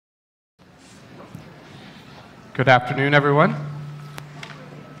Good afternoon, everyone.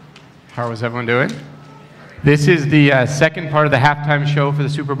 How is everyone doing? This is the second part of the halftime show for the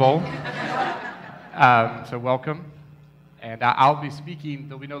Super Bowl. So welcome. And I'll be speaking.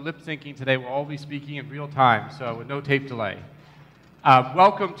 There'll be no lip syncing today. We'll all be speaking in real time, so with no tape delay.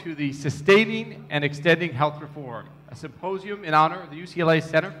 Welcome to the Sustaining and Extending Health Reform, a symposium in honor of the UCLA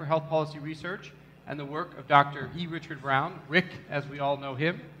Center for Health Policy Research and the work of Dr. E. Richard Brown, Rick, as we all know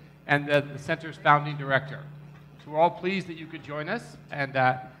him, and the center's founding director. So we're all pleased that you could join us, and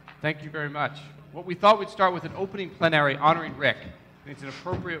thank you very much. What we thought we'd start with an opening plenary honoring Rick. It's an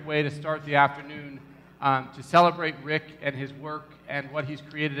appropriate way to start the afternoon to celebrate Rick and his work and what he's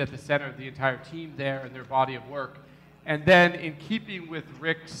created at the center, the entire team there and their body of work. And then in keeping with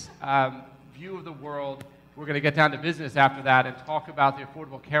Rick's view of the world, we're going to get down to business after that and talk about the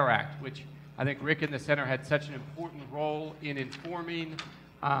Affordable Care Act, which I think Rick and the center had such an important role in informing,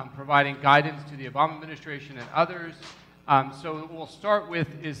 providing guidance to the Obama administration and others. So what we'll start with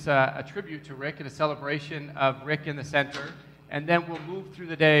is a tribute to Rick and a celebration of Rick and the center. And then we'll move through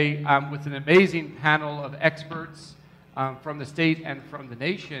the day with an amazing panel of experts from the state and from the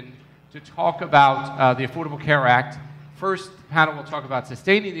nation to talk about the Affordable Care Act. First panel will talk about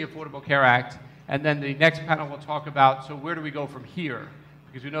sustaining the Affordable Care Act, and then the next panel will talk about, so where do we go from here?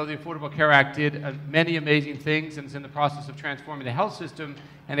 Because we know the Affordable Care Act did many amazing things and is in the process of transforming the health system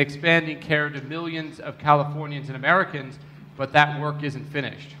and expanding care to millions of Californians and Americans, but that work isn't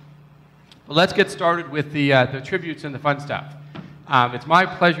finished. Well, let's get started with the tributes and the fun stuff. It's my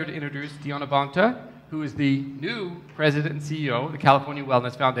pleasure to introduce Diana Bonta, who is the new president and CEO of the California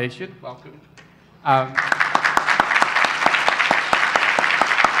Wellness Foundation. Welcome.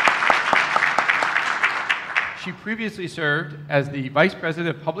 She previously served as the Vice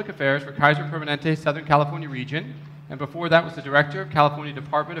President of Public Affairs for Kaiser Permanente Southern California Region, and before that was the Director of California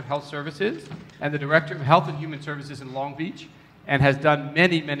Department of Health Services and the Director of Health and Human Services in Long Beach, and has done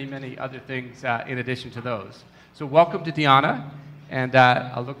many, many, many other things in addition to those. So welcome to Diana, and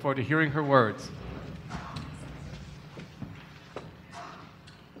I'll look forward to hearing her words.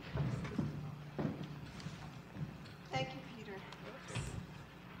 Thank you, Peter.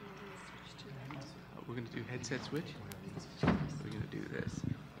 We're going to do headset switch? We're going to do this.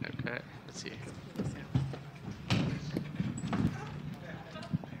 Okay, let's see.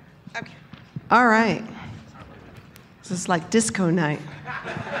 Okay. All right. This is like disco night.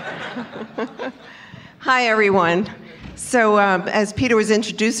 Hi, everyone. So as Peter was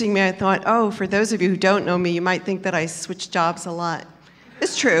introducing me, I thought, oh, for those of you who don't know me, you might think that I switch jobs a lot.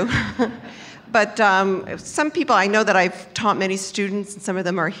 It's true. But some people, I know that I've taught many students, and some of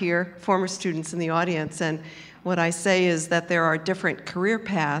them are here, former students in the audience, and what I say is that there are different career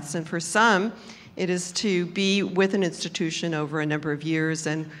paths, and for some, it is to be with an institution over a number of years,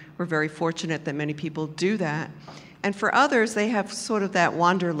 and we're very fortunate that many people do that. And for others, they have sort of that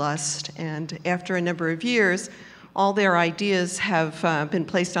wanderlust, and after a number of years, all their ideas have been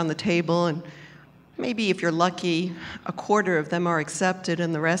placed on the table, and maybe if you're lucky, a quarter of them are accepted,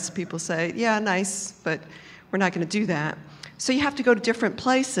 and the rest people say, yeah, nice, but we're not going to do that. So you have to go to different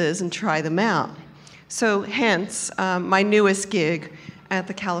places and try them out. So hence, my newest gig at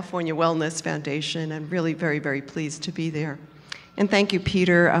the California Wellness Foundation. I'm really very, very pleased to be there. And thank you,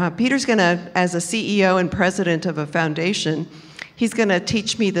 Peter. Peter's going to, as a CEO and president of a foundation, he's going to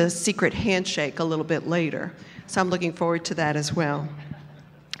teach me the secret handshake a little bit later. So I'm looking forward to that as well.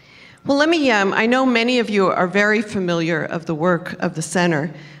 Well, let me, I know many of you are very familiar of the work of the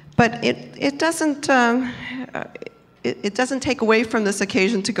center, but it doesn't take away from this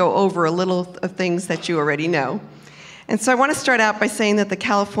occasion to go over a little of things that you already know. And so I want to start out by saying that the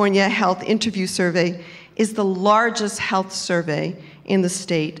California Health Interview Survey is the largest health survey in the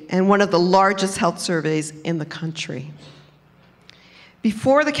state and one of the largest health surveys in the country.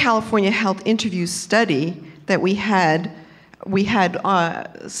 Before the California Health Interview study that we had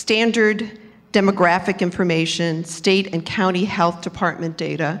standard demographic information, state and county health department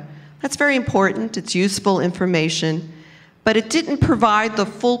data. That's very important. It's useful information. But it didn't provide the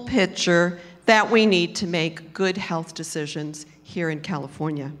full picture that we need to make good health decisions here in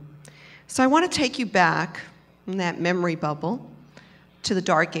California. So I want to take you back in that memory bubble to the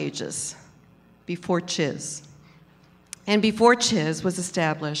dark ages, before CHIS. And before CHIS was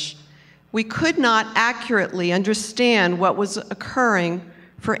established, we could not accurately understand what was occurring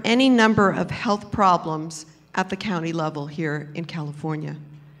for any number of health problems at the county level here in California.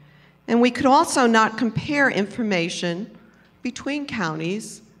 And we could also not compare information between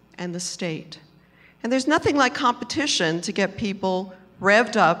counties and the state. And there's nothing like competition to get people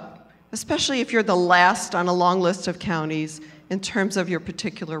revved up, especially if you're the last on a long list of counties in terms of your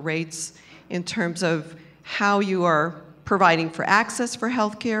particular rates, in terms of how you are providing for access for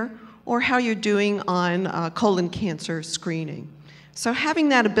healthcare, or how you're doing on colon cancer screening. So having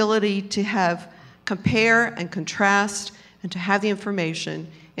that ability to compare and contrast and to have the information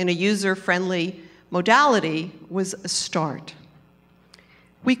in a user-friendly modality was a start.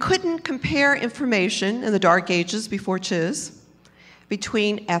 We couldn't compare information in the dark ages before CHIS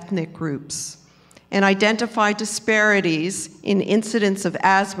between ethnic groups and identify disparities in incidence of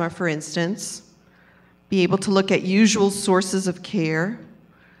asthma, for instance, be able to look at usual sources of care,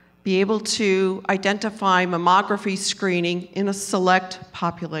 be able to identify mammography screening in a select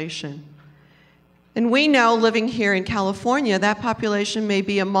population. And we know, living here in California, that population may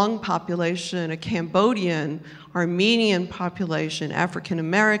be a Hmong population, a Cambodian, Armenian population, African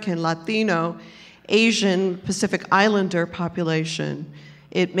American, Latino, Asian, Pacific Islander population.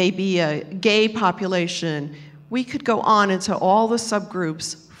 It may be a gay population. We could go on into all the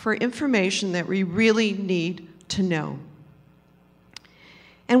subgroups for information that we really need to know.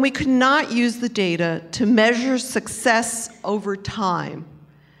 And we could not use the data to measure success over time.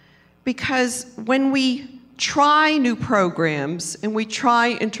 Because when we try new programs and we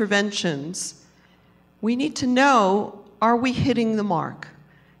try interventions, we need to know, are we hitting the mark?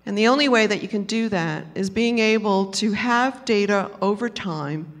 And the only way that you can do that is being able to have data over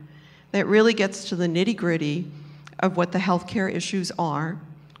time that really gets to the nitty-gritty of what the healthcare issues are,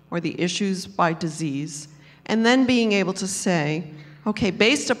 or the issues by disease, and then being able to say, okay,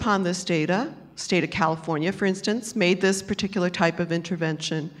 based upon this data, state of California, for instance, made this particular type of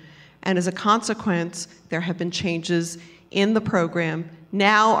intervention, and as a consequence, there have been changes in the program.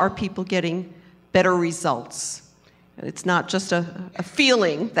 Now are people getting better results? It's not just a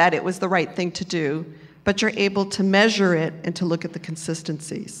feeling that it was the right thing to do, but you're able to measure it and to look at the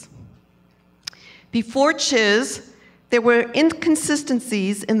consistencies. Before CHIS, there were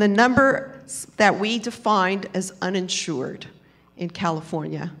inconsistencies in the number that we defined as uninsured in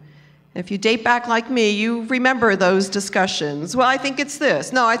California. If you date back like me, you remember those discussions. Well, I think it's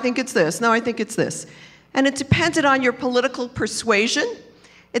this. No, I think it's this. No, I think it's this. And it depended on your political persuasion.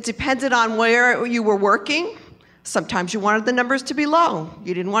 It depended on where you were working. Sometimes you wanted the numbers to be low.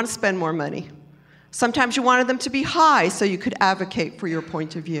 You didn't want to spend more money. Sometimes you wanted them to be high so you could advocate for your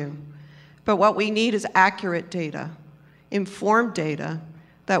point of view. But what we need is accurate data, informed data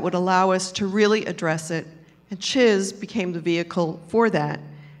that would allow us to really address it. And CHIS became the vehicle for that.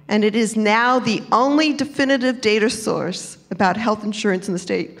 And it is now the only definitive data source about health insurance in the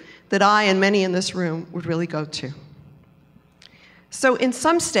state that I and many in this room would really go to. So in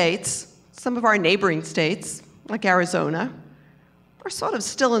some states, some of our neighboring states, like Arizona, are sort of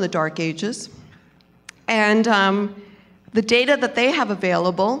still in the dark ages. And the data that they have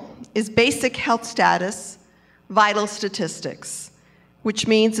available is basic health status, vital statistics, which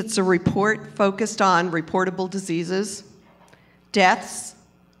means it's a report focused on reportable diseases, deaths,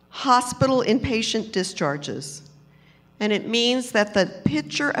 hospital inpatient discharges. And it means that the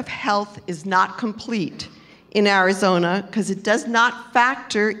picture of health is not complete in Arizona because it does not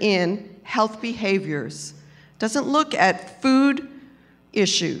factor in health behaviors, doesn't look at food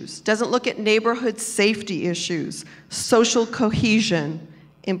issues, doesn't look at neighborhood safety issues, social cohesion,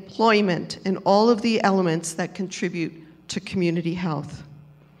 employment, and all of the elements that contribute to community health.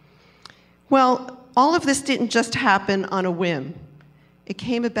 Well, all of this didn't just happen on a whim. It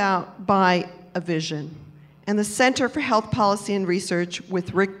came about by a vision. And the Center for Health Policy and Research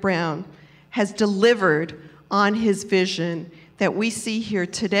with Rick Brown has delivered on his vision that we see here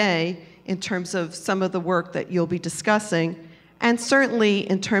today in terms of some of the work that you'll be discussing, and certainly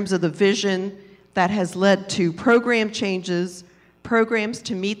in terms of the vision that has led to program changes, programs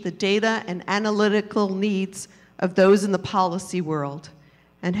to meet the data and analytical needs of those in the policy world,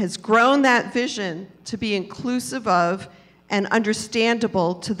 and has grown that vision to be inclusive of and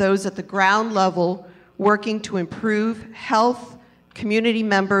understandable to those at the ground level working to improve health, community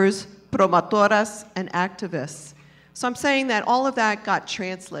members, promotoras, and activists. So I'm saying that all of that got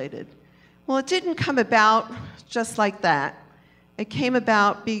translated. Well, it didn't come about just like that. It came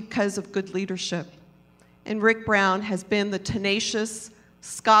about because of good leadership. And Rick Brown has been the tenacious,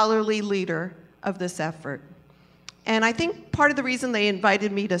 scholarly leader of this effort. And I think part of the reason they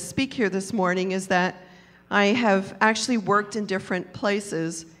invited me to speak here this morning is that I have actually worked in different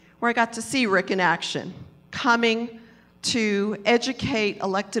places where I got to see Rick in action, coming to educate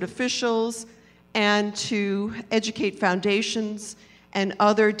elected officials and to educate foundations and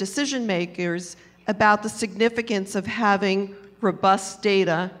other decision makers about the significance of having robust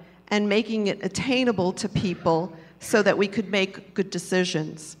data and making it attainable to people so that we could make good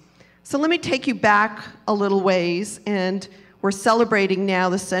decisions. So let me take you back a little ways, and we're celebrating now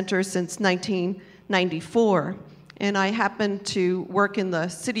the center since 1999. 1994. And I happened to work in the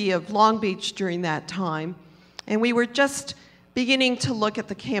city of Long Beach during that time. And we were just beginning to look at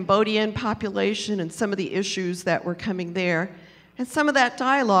the Cambodian population and some of the issues that were coming there. And some of that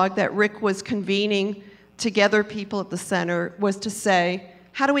dialogue that Rick was convening together people at the center was to say,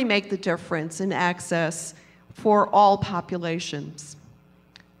 how do we make the difference in access for all populations?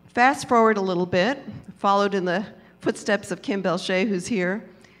 Fast forward a little bit, followed in the footsteps of Kim Belcher, who's here,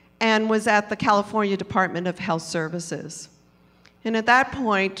 and was at the California Department of Health Services. And at that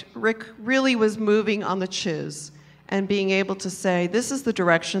point, Rick really was moving on the chiz and being able to say, this is the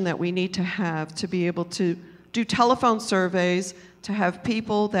direction that we need to have to be able to do telephone surveys, to have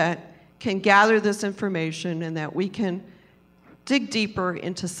people that can gather this information and that we can dig deeper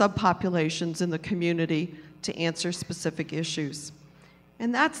into subpopulations in the community to answer specific issues.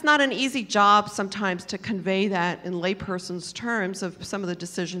 And that's not an easy job sometimes to convey that in layperson's terms of some of the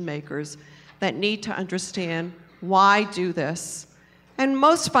decision makers that need to understand why do this. And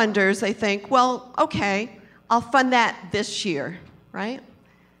most funders, they think, well, okay, I'll fund that this year, right?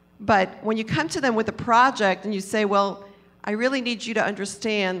 But when you come to them with a project and you say, well, I really need you to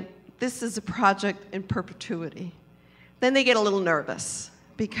understand this is a project in perpetuity, then they get a little nervous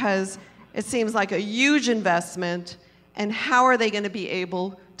because it seems like a huge investment, and how are they going to be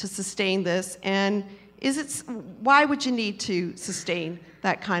able to sustain this? And why would you need to sustain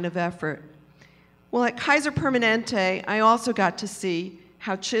that kind of effort? Well, at Kaiser Permanente, I also got to see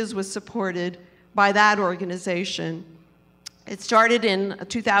how CHIS was supported by that organization. It started in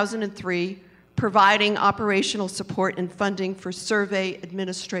 2003, providing operational support and funding for survey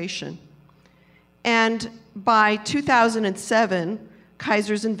administration. And by 2007,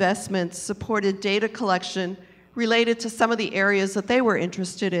 Kaiser's investments supported data collection related to some of the areas that they were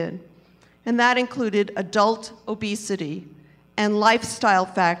interested in. And that included adult obesity and lifestyle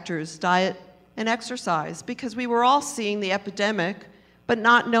factors, diet and exercise, because we were all seeing the epidemic, but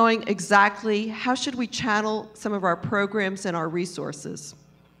not knowing exactly how should we channel some of our programs and our resources.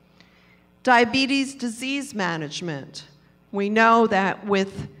 Diabetes disease management. We know that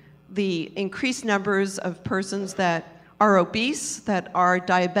with the increased numbers of persons that are obese, that our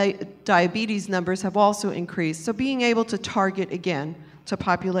diabetes numbers have also increased. So being able to target, again, to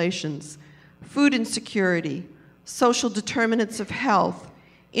populations. Food insecurity, social determinants of health,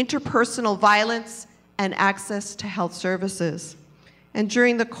 interpersonal violence, and access to health services. And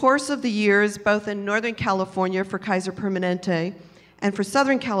during the course of the years, both in Northern California for Kaiser Permanente and for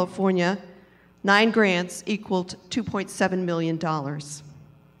Southern California, 9 grants equaled $2.7 million.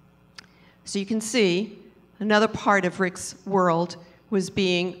 So you can see, another part of Rick's world was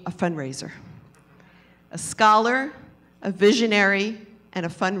being a fundraiser. A scholar, a visionary, and a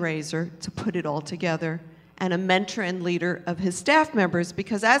fundraiser to put it all together, and a mentor and leader of his staff members,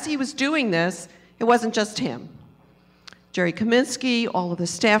 because as he was doing this, it wasn't just him. Jerry Kaminsky, all of the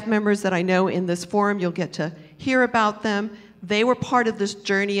staff members that I know in this forum, you'll get to hear about them. They were part of this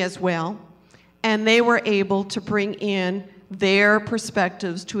journey as well, and they were able to bring in their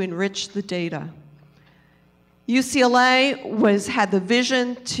perspectives to enrich the data. UCLA had the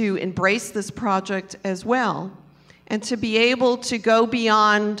vision to embrace this project as well, and to be able to go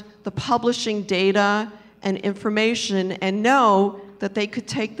beyond the publishing data and information and know that they could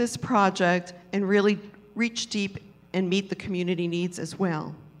take this project and really reach deep and meet the community needs as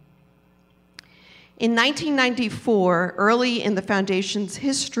well. In 1994, early in the foundation's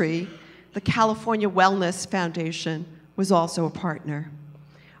history, the California Wellness Foundation was also a partner.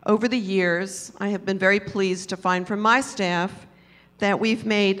 Over the years, I have been very pleased to find from my staff that we've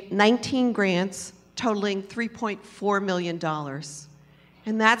made 19 grants totaling $3.4 million.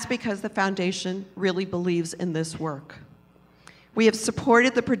 And that's because the foundation really believes in this work. We have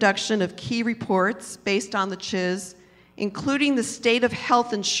supported the production of key reports based on the CHIS, including the state of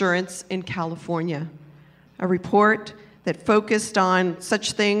health insurance in California, a report that focused on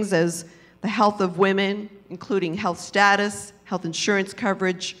such things as the health of women, including health status, health insurance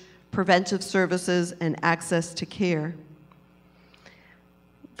coverage, preventive services, and access to care.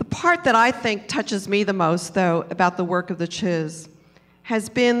 The part that I think touches me the most, though, about the work of the CHIS has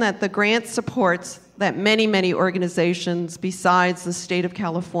been that the grant supports that many, many organizations besides the state of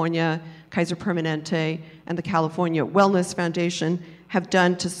California, Kaiser Permanente, and the California Wellness Foundation have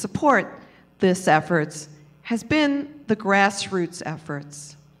done to support this efforts has been the grassroots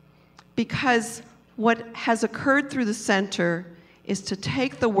efforts. Because what has occurred through the center is to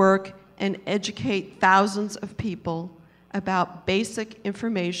take the work and educate thousands of people about basic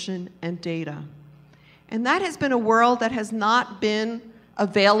information and data. And that has been a world that has not been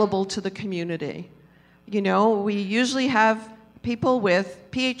available to the community. You know, we usually have people with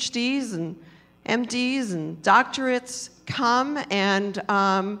PhDs and MDs and doctorates come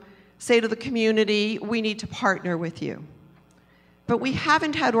and say to the community, we need to partner with you. But we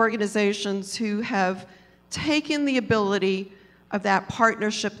haven't had organizations who have taken the ability of that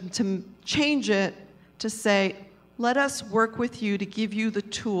partnership to change it to say, let us work with you to give you the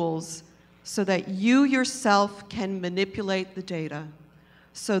tools so that you yourself can manipulate the data,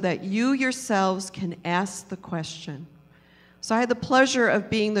 so that you yourselves can ask the question. So I had the pleasure of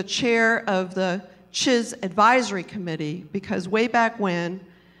being the chair of the CHIS Advisory Committee because way back when,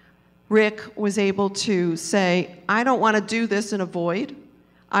 Rick was able to say, I don't want to do this in a void.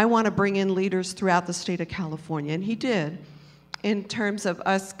 I want to bring in leaders throughout the state of California, and he did, in terms of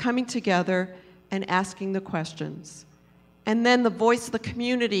us coming together and asking the questions. And then the voice of the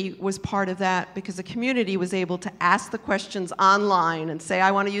community was part of that because the community was able to ask the questions online and say,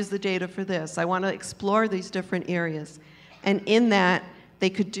 I want to use the data for this. I want to explore these different areas. And in that, they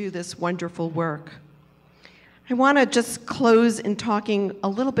could do this wonderful work. I want to just close in talking a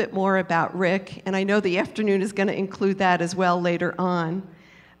little bit more about Rick, and I know the afternoon is going to include that as well later on.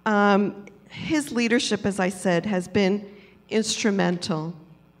 His leadership, as I said, has been instrumental.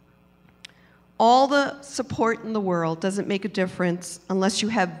 All the support in the world doesn't make a difference unless you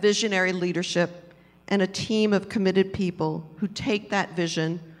have visionary leadership and a team of committed people who take that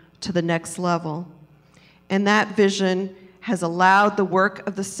vision to the next level. And that vision has allowed the work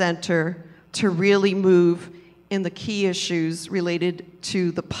of the center to really move in the key issues related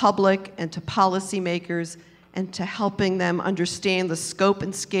to the public and to policymakers and to helping them understand the scope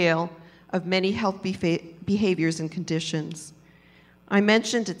and scale of many health behaviors and conditions. I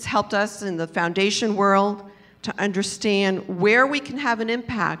mentioned it's helped us in the foundation world to understand where we can have an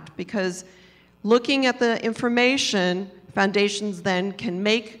impact because looking at the information, foundations then can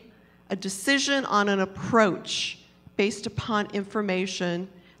make a decision on an approach based upon information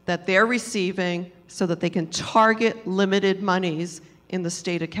that they're receiving so that they can target limited monies in the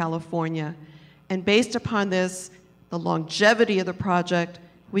state of California. And based upon this, the longevity of the project,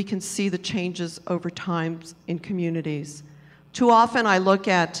 we can see the changes over time in communities. Too often I look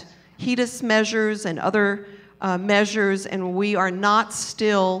at HEDIS measures and other measures, and we are not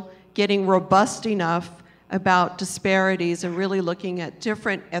still getting robust enough about disparities and really looking at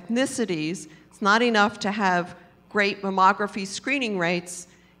different ethnicities. It's not enough to have great mammography screening rates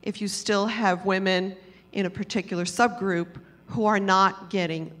if you still have women in a particular subgroup who are not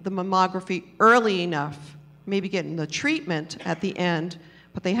getting the mammography early enough, maybe getting the treatment at the end,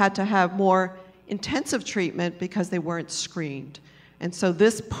 but they had to have more intensive treatment because they weren't screened. And so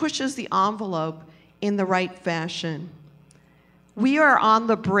this pushes the envelope in the right fashion. We are on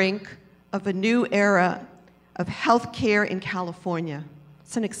the brink of a new era of healthcare in California.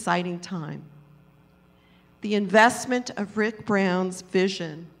 It's an exciting time. The investment of Rick Brown's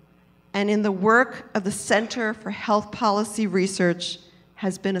vision and in the work of the Center for Health Policy Research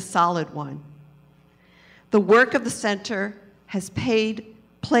has been a solid one. The work of the center has played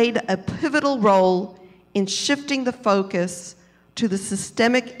a pivotal role in shifting the focus to the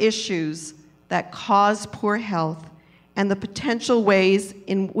systemic issues that cause poor health and the potential ways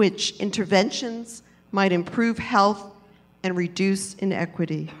in which interventions might improve health and reduce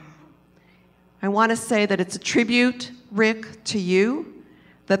inequity. I want to say that it's a tribute, Rick, to you,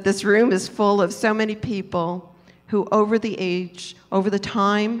 that this room is full of so many people who over the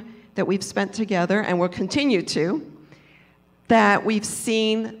time that we've spent together, and will continue to, that we've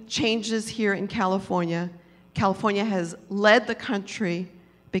seen changes here in California. California has led the country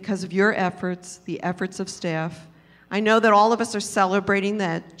because of your efforts, the efforts of staff. I know that all of us are celebrating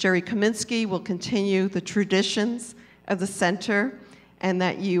that Jerry Kaminsky will continue the traditions of the center and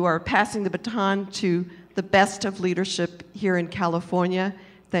that you are passing the baton to the best of leadership here in California,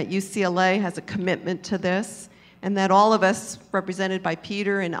 that UCLA has a commitment to this, and that all of us, represented by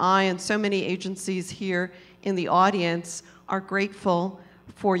Peter and I and so many agencies here in the audience, are grateful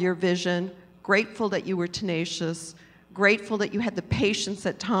for your vision, grateful that you were tenacious, grateful that you had the patience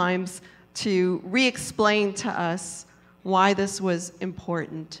at times to re-explain to us why this was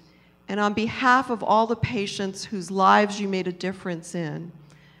important. And on behalf of all the patients whose lives you made a difference in,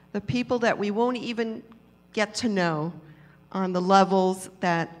 the people that we won't even get to know on the levels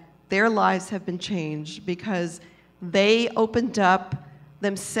that their lives have been changed because they opened up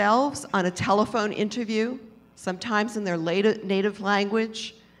themselves on a telephone interview, sometimes in their native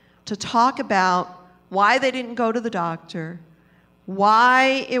language, to talk about why they didn't go to the doctor,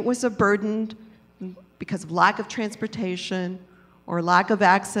 why it was a burden because of lack of transportation or lack of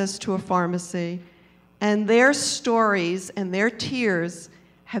access to a pharmacy. And their stories and their tears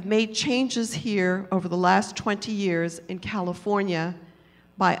have made changes here over the last 20 years in California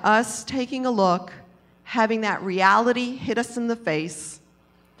by us taking a look, having that reality hit us in the face,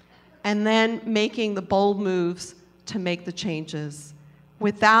 and then making the bold moves to make the changes.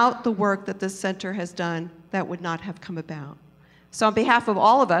 Without the work that this center has done, that would not have come about. So on behalf of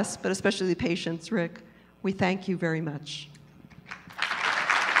all of us, but especially the patients, Rick, we thank you very much.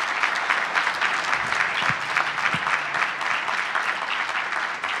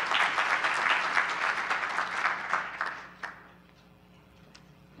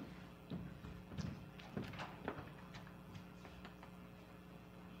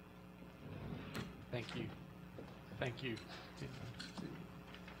 Thank you. Thank you.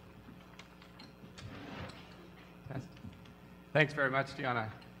 Thanks very much, Deanna.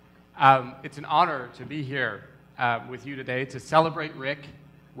 It's an honor to be here with you today to celebrate Rick,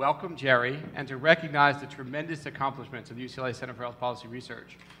 welcome Jerry, and to recognize the tremendous accomplishments of the UCLA Center for Health Policy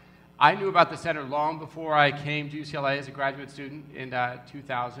Research. I knew about the center long before I came to UCLA as a graduate student in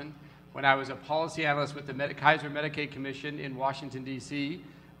 2000, when I was a policy analyst with the Kaiser Medicaid Commission in Washington, D.C.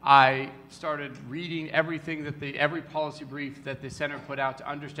 I started reading everything that every policy brief that the center put out to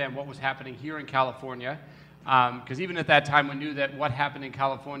understand what was happening here in California. Because even at that time, we knew that what happened in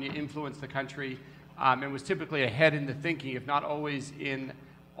California influenced the country and was typically ahead in the thinking, if not always in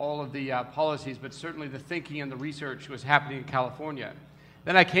all of the policies, but certainly the thinking and the research was happening in California.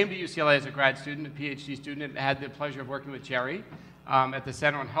 Then I came to UCLA as a grad student, a PhD student, and had the pleasure of working with Jerry at the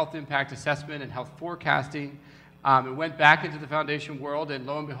Center on Health Impact Assessment and Health Forecasting. And went back into the foundation world, and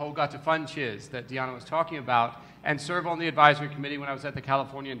lo and behold, got to fund CHIS that Deanna was talking about, and serve on the advisory committee when I was at the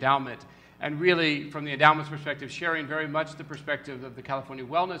California Endowment. And really, from the endowment's perspective, sharing very much the perspective of the California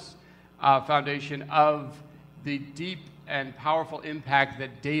Wellness Foundation of the deep and powerful impact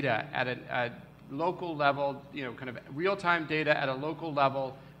that data at a local level, kind of real-time data at a local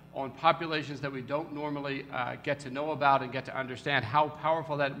level on populations that we don't normally get to know about and get to understand, how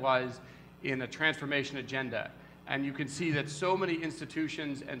powerful that was in a transformation agenda. And you can see that so many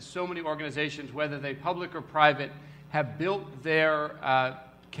institutions and so many organizations, whether they public or private, have built their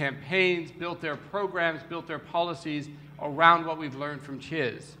campaigns, built their programs, built their policies around what we've learned from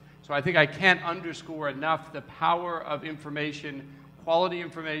CHIS. So I think I can't underscore enough the power of information, quality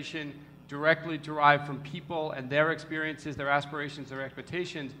information, directly derived from people and their experiences, their aspirations, their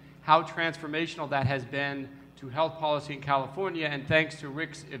expectations, how transformational that has been to health policy in California, and thanks to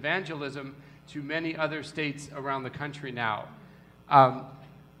Rick's evangelism, to many other states around the country now.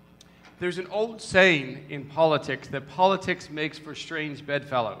 There's an old saying in politics that politics makes for strange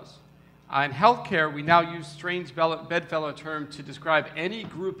bedfellows. In healthcare, we now use strange bedfellow term to describe any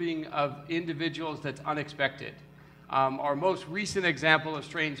grouping of individuals that's unexpected. Our most recent example of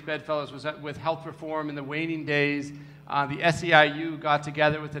strange bedfellows was with health reform in the waning days. The SEIU got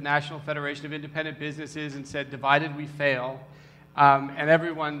together with the National Federation of Independent Businesses and said, "Divided we fail." And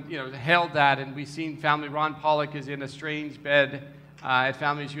everyone, hailed that, and we've seen Family Ron Pollock is in a strange bed at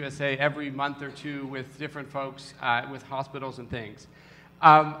Families USA every month or two with different folks with hospitals and things.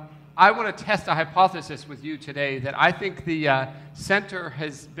 I want to test a hypothesis with you today that I think the center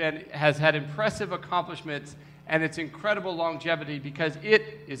has had impressive accomplishments and its incredible longevity because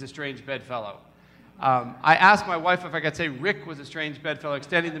it is a strange bedfellow. I asked my wife if I could say Rick was a strange bedfellow,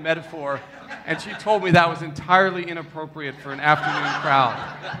 extending the metaphor, and she told me that was entirely inappropriate for an afternoon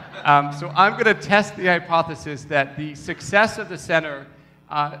crowd. So I'm going to test the hypothesis that the success of the center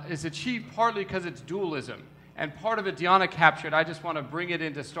is achieved partly because it's dualism. And part of it Deanna captured. I just want to bring it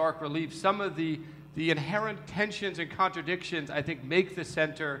into stark relief. Some of the inherent tensions and contradictions, I think, make the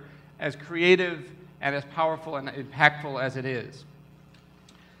center as creative and as powerful and impactful as it is.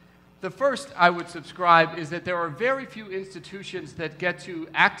 The first I would subscribe is that there are very few institutions that get to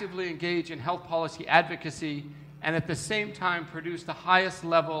actively engage in health policy advocacy and at the same time produce the highest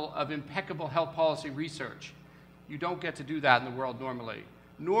level of impeccable health policy research. You don't get to do that in the world normally.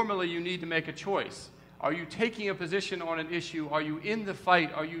 Normally, you need to make a choice. Are you taking a position on an issue? Are you in the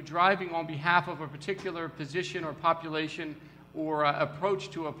fight? Are you driving on behalf of a particular position or population or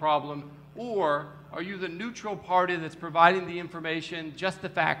approach to a problem? Or are you the neutral party that's providing the information, just the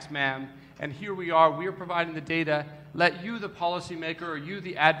facts, ma'am, and here we are providing the data, let you, the policymaker, or you,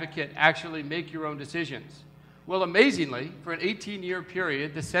 the advocate, actually make your own decisions? Well, amazingly, for an 18-year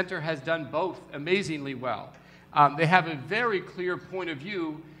period, the center has done both amazingly well. They have a very clear point of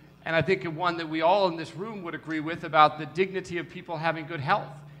view, and I think one that we all in this room would agree with, about the dignity of people having good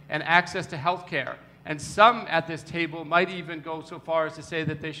health and access to health care. And some at this table might even go so far as to say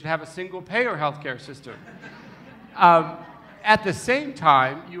that they should have a single-payer healthcare system. At the same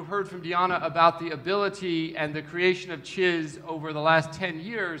time, you heard from Deanna about the ability and the creation of CHIS over the last 10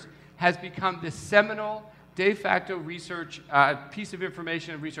 years has become this seminal de facto research, piece of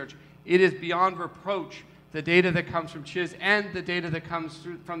information and research. It is beyond reproach the data that comes from CHIS and the data that comes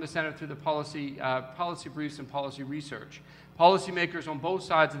from the center through the policy briefs and policy research. Policymakers on both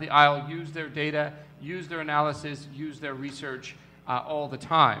sides of the aisle use their data, use their analysis, use their research all the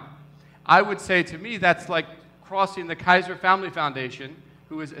time. I would say, to me, that's like crossing the Kaiser Family Foundation,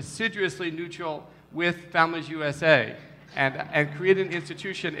 who is assiduously neutral with Families USA, and create an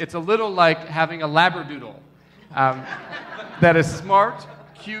institution. It's a little like having a labradoodle that is smart,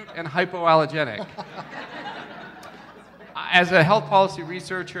 cute, and hypoallergenic. As a health policy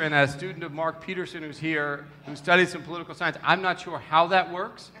researcher and as a student of Mark Peterson, who's here, who studies some political science, I'm not sure how that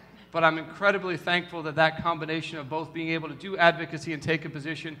works, but I'm incredibly thankful that that combination of both being able to do advocacy and take a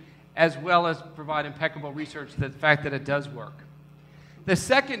position, as well as provide impeccable research, the fact that it does work. The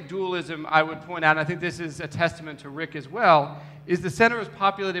second dualism I would point out, and I think this is a testament to Rick as well, is the center is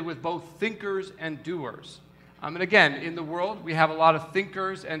populated with both thinkers and doers. And again, in the world, we have a lot of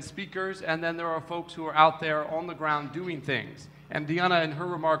thinkers and speakers, and then there are folks who are out there on the ground doing things. And Deanna, in her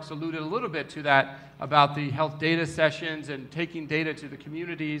remarks, alluded a little bit to that about the health data sessions and taking data to the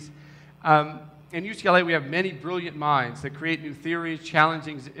communities. In UCLA, we have many brilliant minds that create new theories,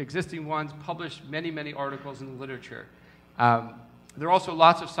 challenging existing ones, publish many, many articles in the literature. There are also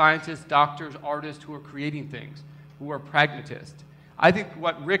lots of scientists, doctors, artists who are creating things, who are pragmatists. I think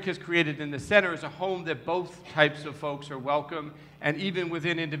what Rick has created in the center is a home that both types of folks are welcome, and even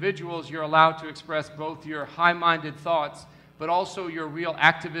within individuals, you're allowed to express both your high-minded thoughts, but also your real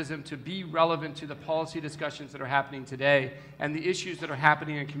activism to be relevant to the policy discussions that are happening today and the issues that are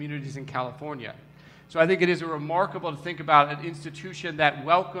happening in communities in California. So I think it is remarkable to think about an institution that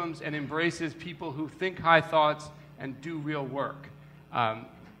welcomes and embraces people who think high thoughts and do real work.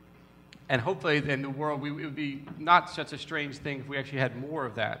 And hopefully in the world, it would be not such a strange thing if we actually had more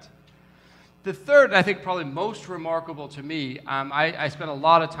of that. The third, I think probably most remarkable to me, I spent a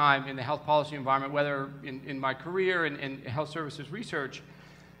lot of time in the health policy environment, whether in my career in health services research.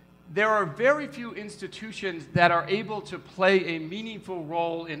 There are very few institutions that are able to play a meaningful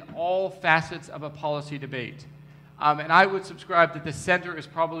role in all facets of a policy debate. And I would subscribe that the center is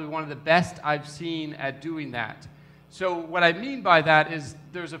probably one of the best I've seen at doing that. So what I mean by that is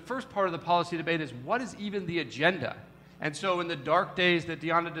there's a first part of the policy debate is what is even the agenda? And so in the dark days that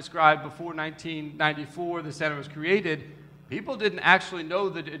Deanna described before 1994, the center was created, people didn't actually know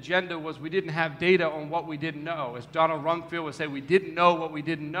the agenda was we didn't have data on what we didn't know. As Donald Rumsfeld would say, we didn't know what we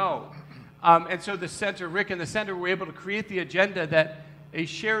didn't know. And so the center, Rick and the center were able to create the agenda that a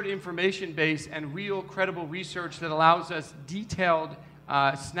shared information base and real credible research that allows us detailed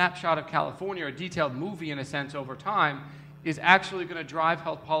snapshot of California, a detailed movie in a sense over time, is actually going to drive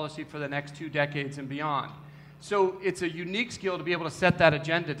health policy for the next 2 decades and beyond. So it's a unique skill to be able to set that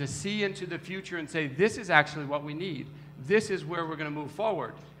agenda, to see into the future and say, this is actually what we need. This is where we're going to move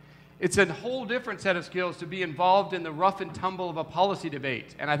forward. It's a whole different set of skills to be involved in the rough and tumble of a policy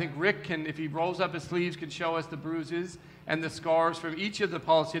debate. And I think Rick can, if he rolls up his sleeves, can show us the bruises and the scars from each of the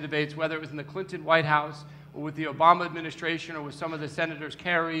policy debates, whether it was in the Clinton White House or with the Obama administration or with some of the senators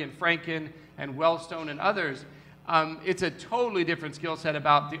Kerry and Franken and Wellstone and others. It's a totally different skill set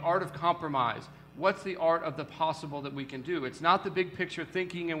about the art of compromise. What's the art of the possible that we can do? It's not the big picture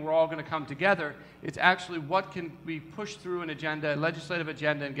thinking and we're all going to come together. It's actually what can be pushed through an agenda, a legislative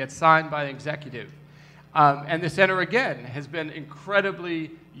agenda, and get signed by the executive. And the center, again, has been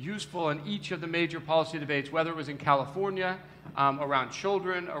incredibly useful in each of the major policy debates, whether it was in California, around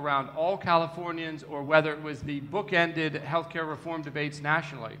children, around all Californians, or whether it was the bookended healthcare reform debates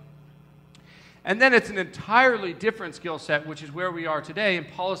nationally. And then it's an entirely different skill set, which is where we are today in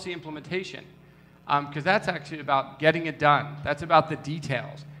policy implementation. Because that's actually about getting it done. That's about the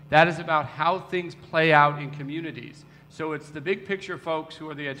details. That is about how things play out in communities. So it's the big picture folks who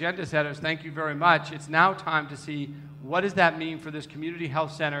are the agenda setters. Thank you very much. It's now time to see what does that mean for this community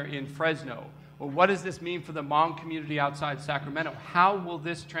health center in Fresno? Or what does this mean for the Hmong community outside Sacramento? How will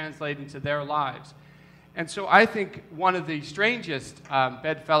this translate into their lives? And so I think one of the strangest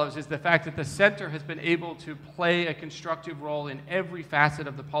bedfellows is the fact that the center has been able to play a constructive role in every facet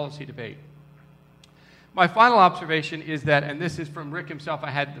of the policy debate. My final observation is that, and this is from Rick himself, I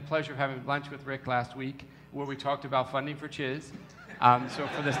had the pleasure of having lunch with Rick last week where we talked about funding for CHIS. So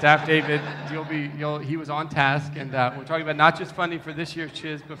for the staff, David, he was on task, and we're talking about not just funding for this year's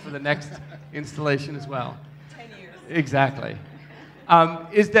CHIS, but for the next installation as well. 10 years. Exactly.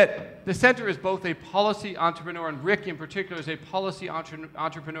 Is that the center is both a policy entrepreneur, and Rick in particular is a policy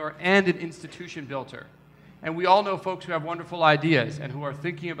entrepreneur and an institution builder. And we all know folks who have wonderful ideas and who are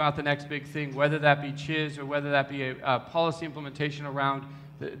thinking about the next big thing, whether that be CHIS or whether that be a policy implementation around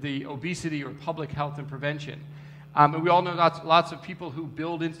the obesity or public health and prevention. And we all know lots of people who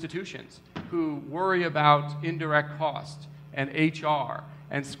build institutions, who worry about indirect cost and HR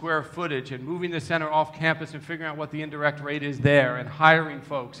and square footage and moving the center off campus and figuring out what the indirect rate is there and hiring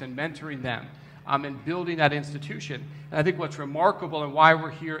folks and mentoring them and building that institution. And I think what's remarkable and why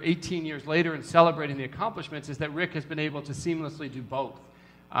we're here 18 years later and celebrating the accomplishments is that Rick has been able to seamlessly do both,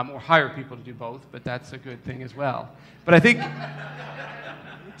 or hire people to do both, but that's a good thing as well. But I think,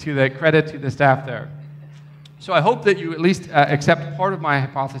 to the credit to the staff there. So I hope that you at least accept part of my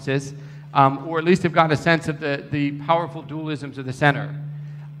hypothesis, or at least have gotten a sense of the powerful dualisms of the center.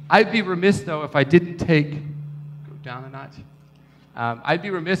 I'd be remiss, though, if I didn't go down a notch. I'd be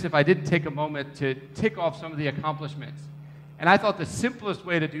remiss if I didn't take a moment to tick off some of the accomplishments. And I thought the simplest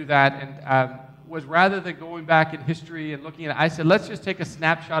way to do that was rather than going back in history and looking at it, I said, let's just take a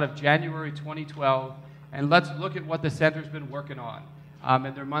snapshot of January 2012, and let's look at what the center's been working on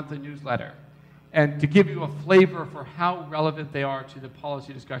in their monthly newsletter, and to give you a flavor for how relevant they are to the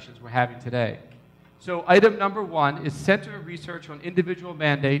policy discussions we're having today. So item number 1 is Center research on individual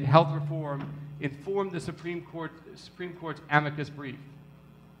mandate health reform informed the Supreme Court's amicus brief.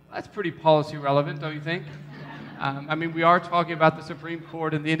 That's pretty policy relevant, don't you think? I mean, we are talking about the Supreme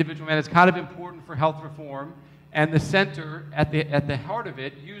Court and the individual mandate. It's kind of important for health reform, and the center at the heart of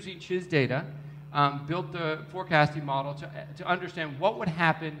it, using CHIS data, built the forecasting model to understand what would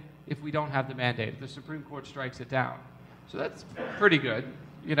happen if we don't have the mandate, if the Supreme Court strikes it down. So that's pretty good.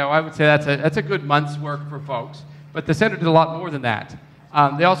 You know, I would say that's a good month's work for folks. But the center did a lot more than that.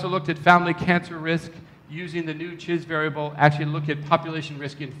 They also looked at family cancer risk using the new CHIS variable, actually look at population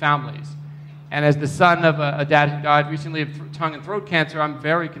risk in families. And as the son of a dad who died recently of tongue and throat cancer, I'm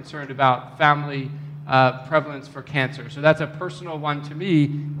very concerned about family prevalence for cancer. So that's a personal one to me.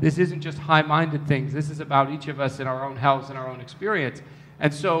 This isn't just high-minded things. This is about each of us in our own health and our own experience.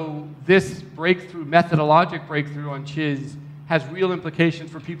 And so this breakthrough, methodologic breakthrough on CHIS has real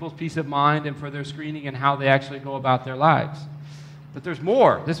implications for people's peace of mind and for their screening and how they actually go about their lives. But there's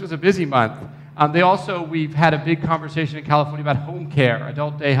more. This was a busy month. We've had a big conversation in California about home care,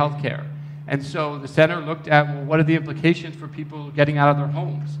 adult day health care. And so the center looked at, well, what are the implications for people getting out of their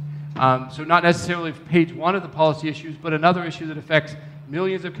homes? So not necessarily page 1 of the policy issues, but another issue that affects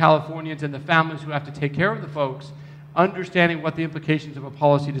millions of Californians and the families who have to take care of the folks, understanding what the implications of a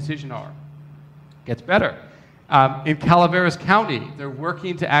policy decision are. Gets better. In Calaveras County, they're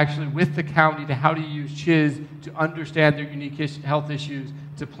working to actually, with the county, to how to use CHIS to understand their unique health issues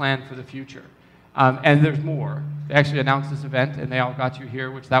to plan for the future. And there's more. They actually announced this event, and they all got you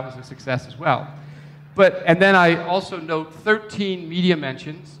here, which that was a success as well. And then I also note 13 media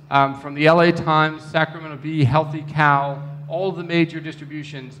mentions from the LA Times, Sacramento Bee, Healthy Cow, all the major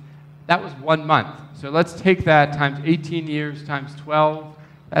distributions. That was 1 month. So let's take that times 18 years times 12.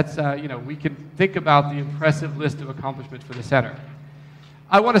 That's, we can think about the impressive list of accomplishments for the center.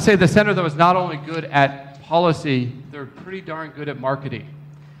 I want to say the center, though, is not only good at policy, they're pretty darn good at marketing.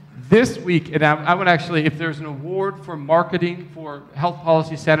 This week, and I would actually, if there's an award for marketing for health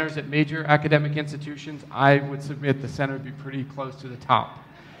policy centers at major academic institutions, I would submit the center would be pretty close to the top.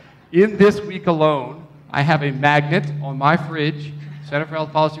 In this week alone, I have a magnet on my fridge, Center for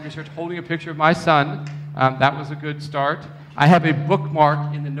Health Policy Research, holding a picture of my son. That was a good start. I have a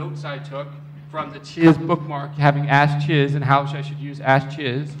bookmark in the notes I took from the CHIS bookmark, having Ask CHIS and how I should use Ask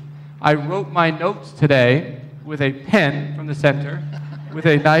CHIS. I wrote my notes today with a pen from the center, with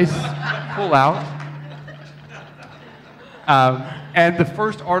a nice pull-out. And the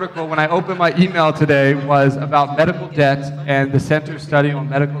first article, when I opened my email today, was about medical debt and the center's study on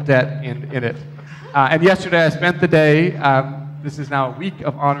medical debt in it. And yesterday I spent the day, this is now a week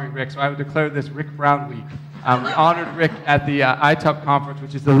of honoring Rick, so I would declare this Rick Brown Week. We honored Rick at the ITUP conference,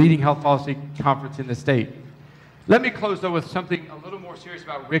 which is the leading health policy conference in the state. Let me close, though, with something a little more serious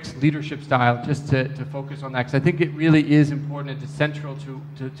about Rick's leadership style, just to focus on that, because I think it really is important and it's central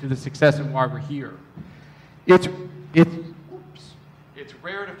to the success and why we're here. It's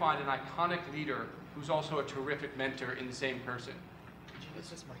rare to find an iconic leader who's also a terrific mentor in the same person.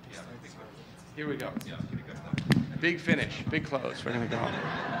 Here we go. Big finish, big close. We're going to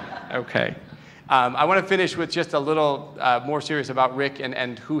go. Okay. I want to finish with just a little more serious about Rick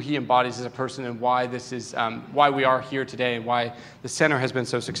and who he embodies as a person and why this is why we are here today and why the center has been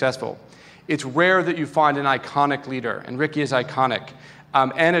so successful. It's rare that you find an iconic leader, and Rick is iconic,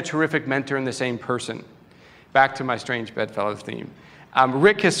 and a terrific mentor in the same person. Back to my strange bedfellow theme.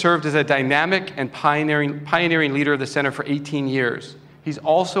 Rick has served as a dynamic and pioneering leader of the center for 18 years, he's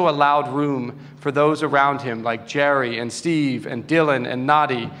also allowed room for those around him, like Jerry and Steve and Dylan and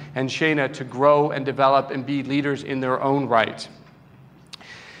Nadi and Shayna, to grow and develop and be leaders in their own right.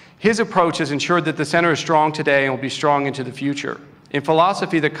 His approach has ensured that the center is strong today and will be strong into the future. In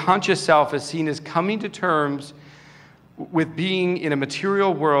philosophy, the conscious self is seen as coming to terms with being in a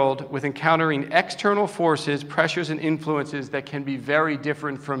material world, with encountering external forces, pressures, and influences that can be very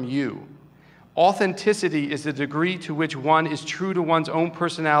different from you. Authenticity is the degree to which one is true to one's own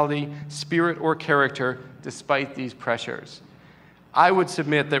personality, spirit, or character, despite these pressures. I would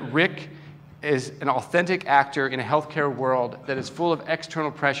submit that Rick is an authentic actor in a healthcare world that is full of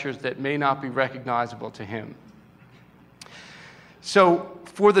external pressures that may not be recognizable to him. So,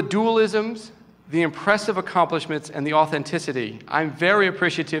 for the dualisms, the impressive accomplishments, and the authenticity, I'm very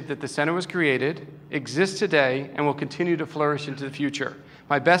appreciative that the center was created, exists today, and will continue to flourish into the future.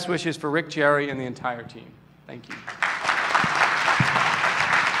 My best wishes for Rick, Jerry, and the entire team. Thank you.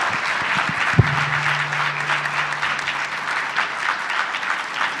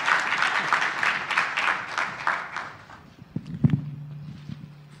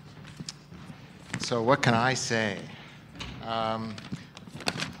 So what can I say?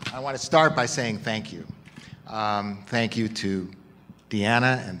 I want to start by saying thank you. Thank you to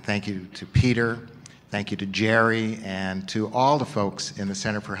Deanna, and thank you to Peter, thank you to Jerry, and to all the folks in the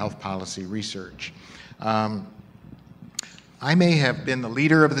Center for Health Policy Research. I may have been the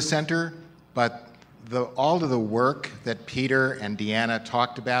leader of the center, but all of the work that Peter and Deanna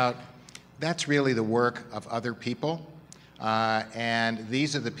talked about, that's really the work of other people. And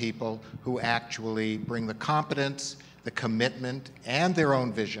these are the people who actually bring the competence, the commitment, and their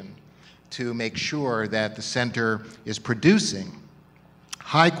own vision to make sure that the center is producing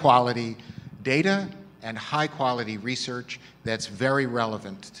high-quality data and high-quality research that's very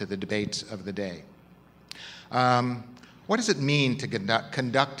relevant to the debates of the day. What does it mean to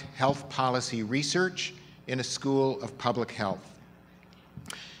conduct health policy research in a school of public health?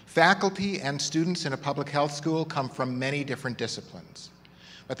 Faculty and students in a public health school come from many different disciplines,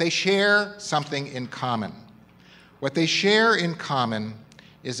 but they share something in common. What they share in common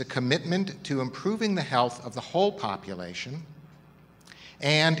is a commitment to improving the health of the whole population,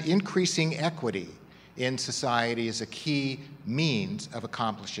 and increasing equity in society is a key means of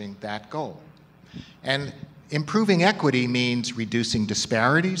accomplishing that goal. And improving equity means reducing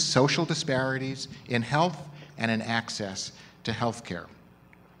disparities, social disparities in health and in access to health care.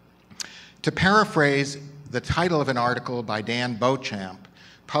 To paraphrase the title of an article by Dan Beauchamp,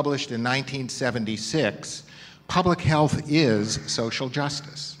 published in 1976, public health is social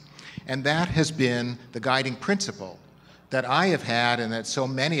justice. And that has been the guiding principle that I have had, and that so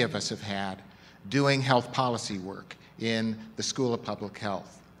many of us have had, doing health policy work in the School of Public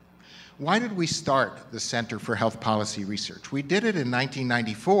Health. Why did we start the Center for Health Policy Research? We did it in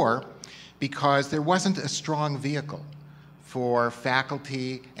 1994 because there wasn't a strong vehicle for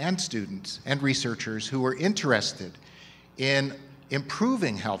faculty and students and researchers who were interested in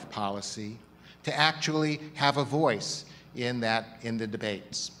improving health policy to actually have a voice in the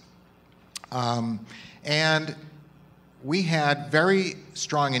debates. And we had very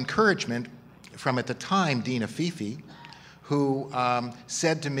strong encouragement from, at the time, Dean Afifi, who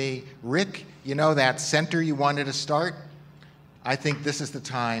said to me, Rick, you know that center you wanted to start? I think this is the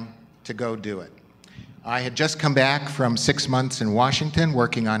time to go do it. I had just come back from 6 months in Washington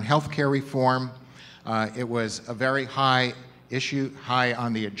working on healthcare reform. It was a very high issue, high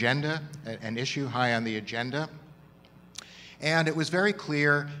on the agenda, an issue high on the agenda. And it was very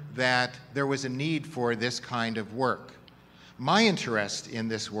clear that there was a need for this kind of work. My interest in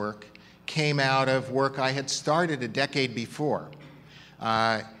this work came out of work I had started a decade before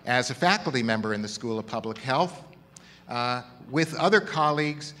as a faculty member in the School of Public Health. With other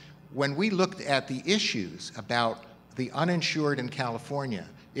colleagues, when we looked at the issues about the uninsured in California,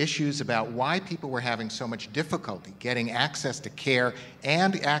 issues about why people were having so much difficulty getting access to care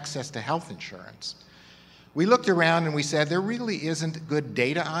and access to health insurance, we looked around and we said, there really isn't good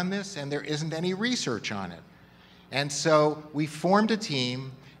data on this, and there isn't any research on it. And so we formed a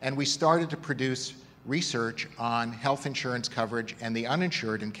team, and we started to produce research on health insurance coverage and the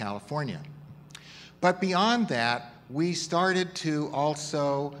uninsured in California. But beyond that, we started to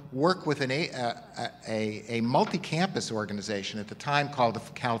also work with a multi-campus organization at the time called the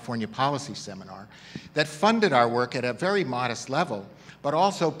California Policy Seminar that funded our work at a very modest level, but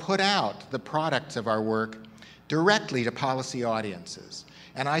also put out the products of our work directly to policy audiences.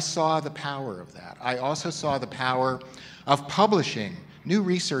 And I saw the power of that. I also saw the power of publishing new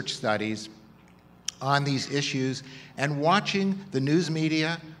research studies on these issues and watching the news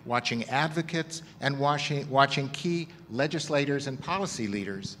media, watching advocates, and watching key legislators and policy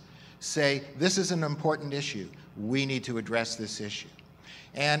leaders say, this is an important issue. We need to address this issue.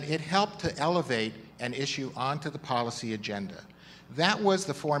 And it helped to elevate an issue onto the policy agenda. That was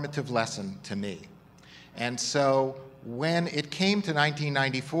the formative lesson to me. And so when it came to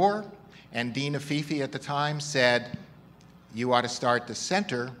 1994, and Dean Afifi at the time said, you ought to start the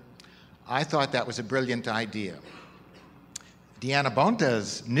center, I thought that was a brilliant idea. Deanna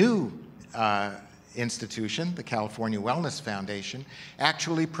Bonta's new institution, the California Wellness Foundation,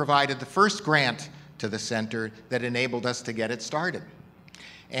 actually provided the first grant to the center that enabled us to get it started.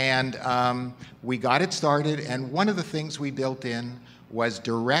 And we got it started, and one of the things we built in was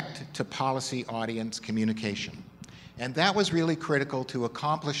direct-to-policy audience communication. And that was really critical to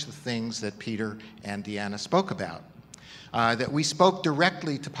accomplish the things that Peter and Deanna spoke about. That we spoke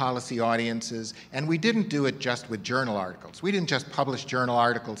directly to policy audiences, and we didn't do it just with journal articles. We didn't just publish journal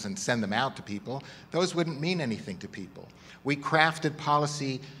articles and send them out to people. Those wouldn't mean anything to people. We crafted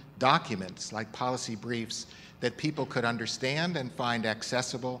policy documents, like policy briefs, that people could understand and find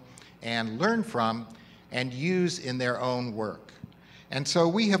accessible and learn from and use in their own work. And so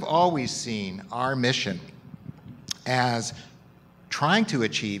we have always seen our mission as trying to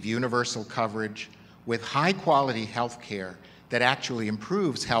achieve universal coverage with high-quality health care that actually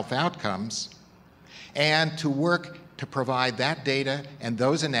improves health outcomes, and to work to provide that data and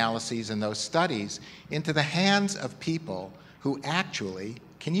those analyses and those studies into the hands of people who actually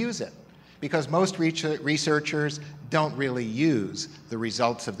can use it. Because most researchers don't really use the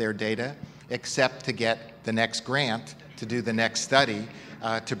results of their data except to get the next grant, to do the next study,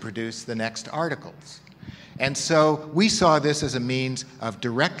 to produce the next articles. And so we saw this as a means of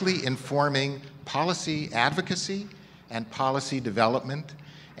directly informing policy advocacy and policy development,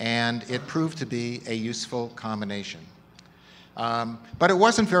 and it proved to be a useful combination. But it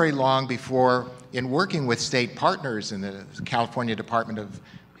wasn't very long before, in working with state partners in the California Department of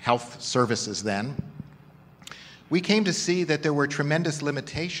Health Services then, we came to see that there were tremendous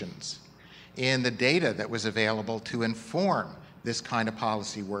limitations in the data that was available to inform this kind of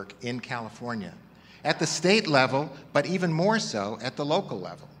policy work in California, at the state level, but even more so at the local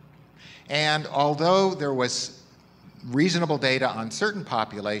level. And although there was reasonable data on certain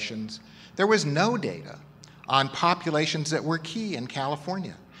populations, there was no data on populations that were key in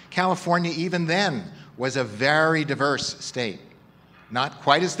California. California, even then, was a very diverse state. Not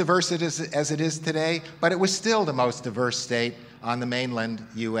quite as diverse as it is today, but it was still the most diverse state on the mainland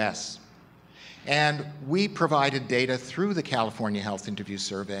US. And we provided data through the California Health Interview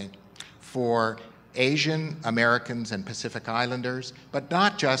Survey for Asian Americans and Pacific Islanders, but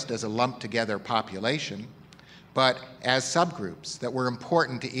not just as a lumped together population, but as subgroups that were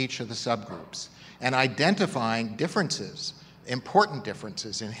important to each of the subgroups, and identifying differences, important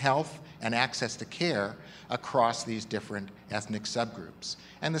differences in health and access to care across these different ethnic subgroups,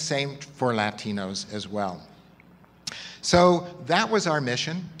 and the same for Latinos as well. So that was our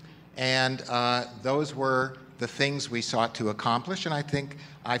mission, and those were the things we sought to accomplish, and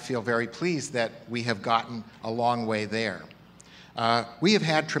I feel very pleased that we have gotten a long way there. We have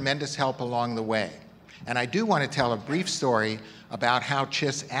had tremendous help along the way, and I do want to tell a brief story about how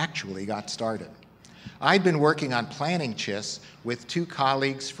CHIS actually got started. I'd been working on planning CHIS with two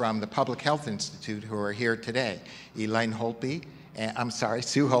colleagues from the Public Health Institute who are here today, Sue Holtby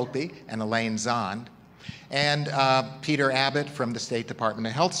and Elaine Zond, and Peter Abbott from the State Department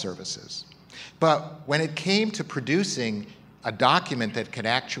of Health Services. But when it came to producing a document that could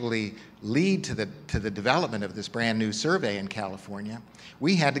actually lead to the development of this brand new survey in California,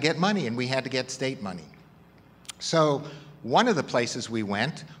 we had to get money, and we had to get state money. So one of the places we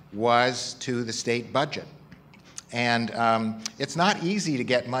went was to the state budget. And it's not easy to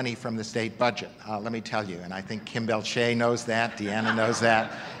get money from the state budget, let me tell you. And I think Kim Belche knows that, Deanna knows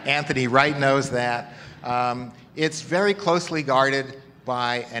that, Anthony Wright knows that. It's very closely guarded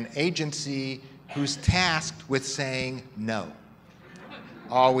by an agency who's tasked with saying no.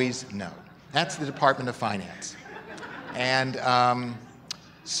 Always no. That's the Department of Finance. And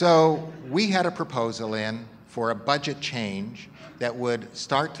so we had a proposal in for a budget change that would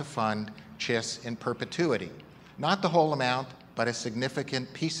start to fund CHIS in perpetuity. Not the whole amount, but a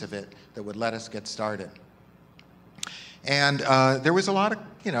significant piece of it that would let us get started. And there was a lot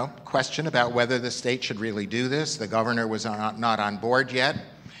of question about whether the state should really do this. The governor was not on board yet.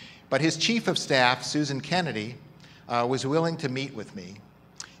 But his chief of staff, Susan Kennedy, was willing to meet with me.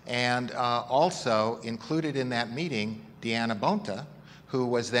 And also included in that meeting, Deanna Bonta, who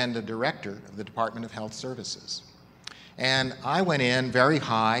was then the director of the Department of Health Services. And I went in very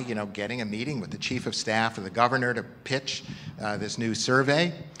high, getting a meeting with the chief of staff of the governor to pitch this new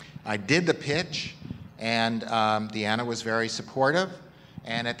survey. I did the pitch, and Deanna was very supportive.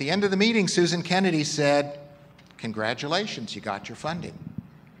 And at the end of the meeting, Susan Kennedy said, "Congratulations, you got your funding."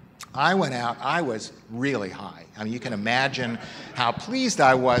 I went out, I was really high. I mean, you can imagine how pleased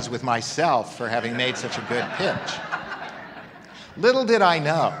I was with myself for having made such a good pitch. Little did I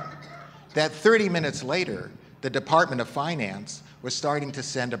know that 30 minutes later, the Department of Finance was starting to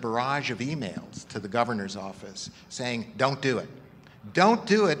send a barrage of emails to the governor's office saying, "Don't do it. Don't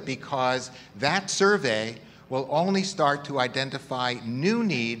do it because that survey will only start to identify new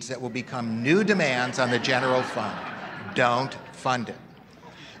needs that will become new demands on the general fund. Don't fund it."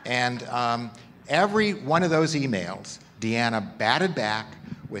 And every one of those emails, Deanna batted back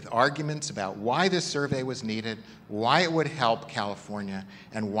with arguments about why this survey was needed, why it would help California,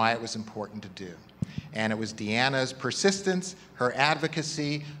 and why it was important to do. And it was Deanna's persistence, her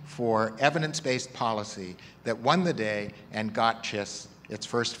advocacy for evidence-based policy that won the day and got CHIS its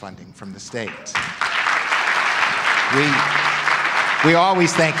first funding from the states. We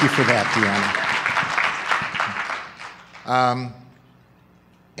always thank you for that, Deanna.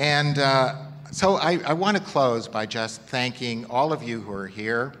 So I want to close by just thanking all of you who are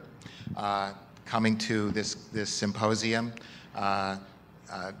here, coming to this symposium.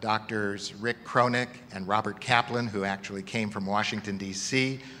 Doctors Rick Kronick and Robert Kaplan, who actually came from Washington,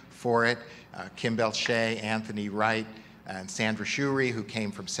 D.C. for it, Kim Belche, Anthony Wright, and Sandra Shuri, who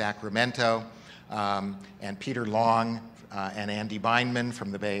came from Sacramento, and Peter Long and Andy Beinman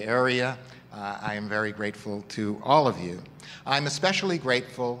from the Bay Area. I am very grateful to all of you. I'm especially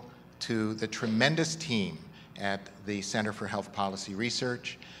grateful to the tremendous team at the Center for Health Policy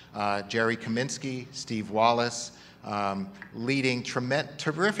Research, Jerry Kaminsky, Steve Wallace, leading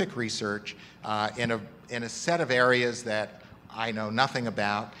terrific research in a set of areas that I know nothing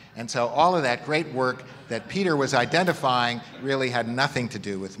about. And so all of that great work that Peter was identifying really had nothing to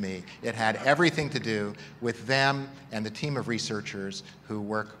do with me. It had everything to do with them and the team of researchers who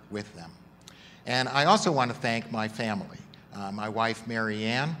work with them. And I also want to thank my family, my wife, Mary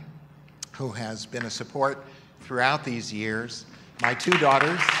Ann, who has been a support throughout these years, my two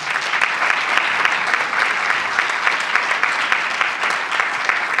daughters,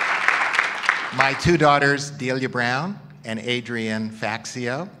 Delia Brown and Adrienne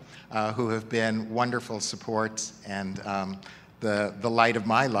Faxio, who have been wonderful supports and the light of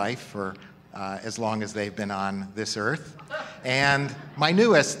my life for as long as they've been on this earth. And my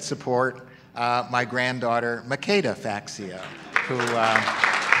newest support, my granddaughter, Makeda Faxio, who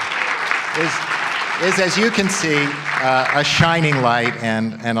is, as you can see, a shining light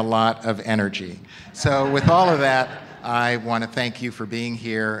and a lot of energy. So with all of that, I want to thank you for being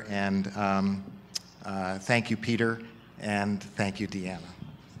here, and thank you, Peter, and thank you, Deanna.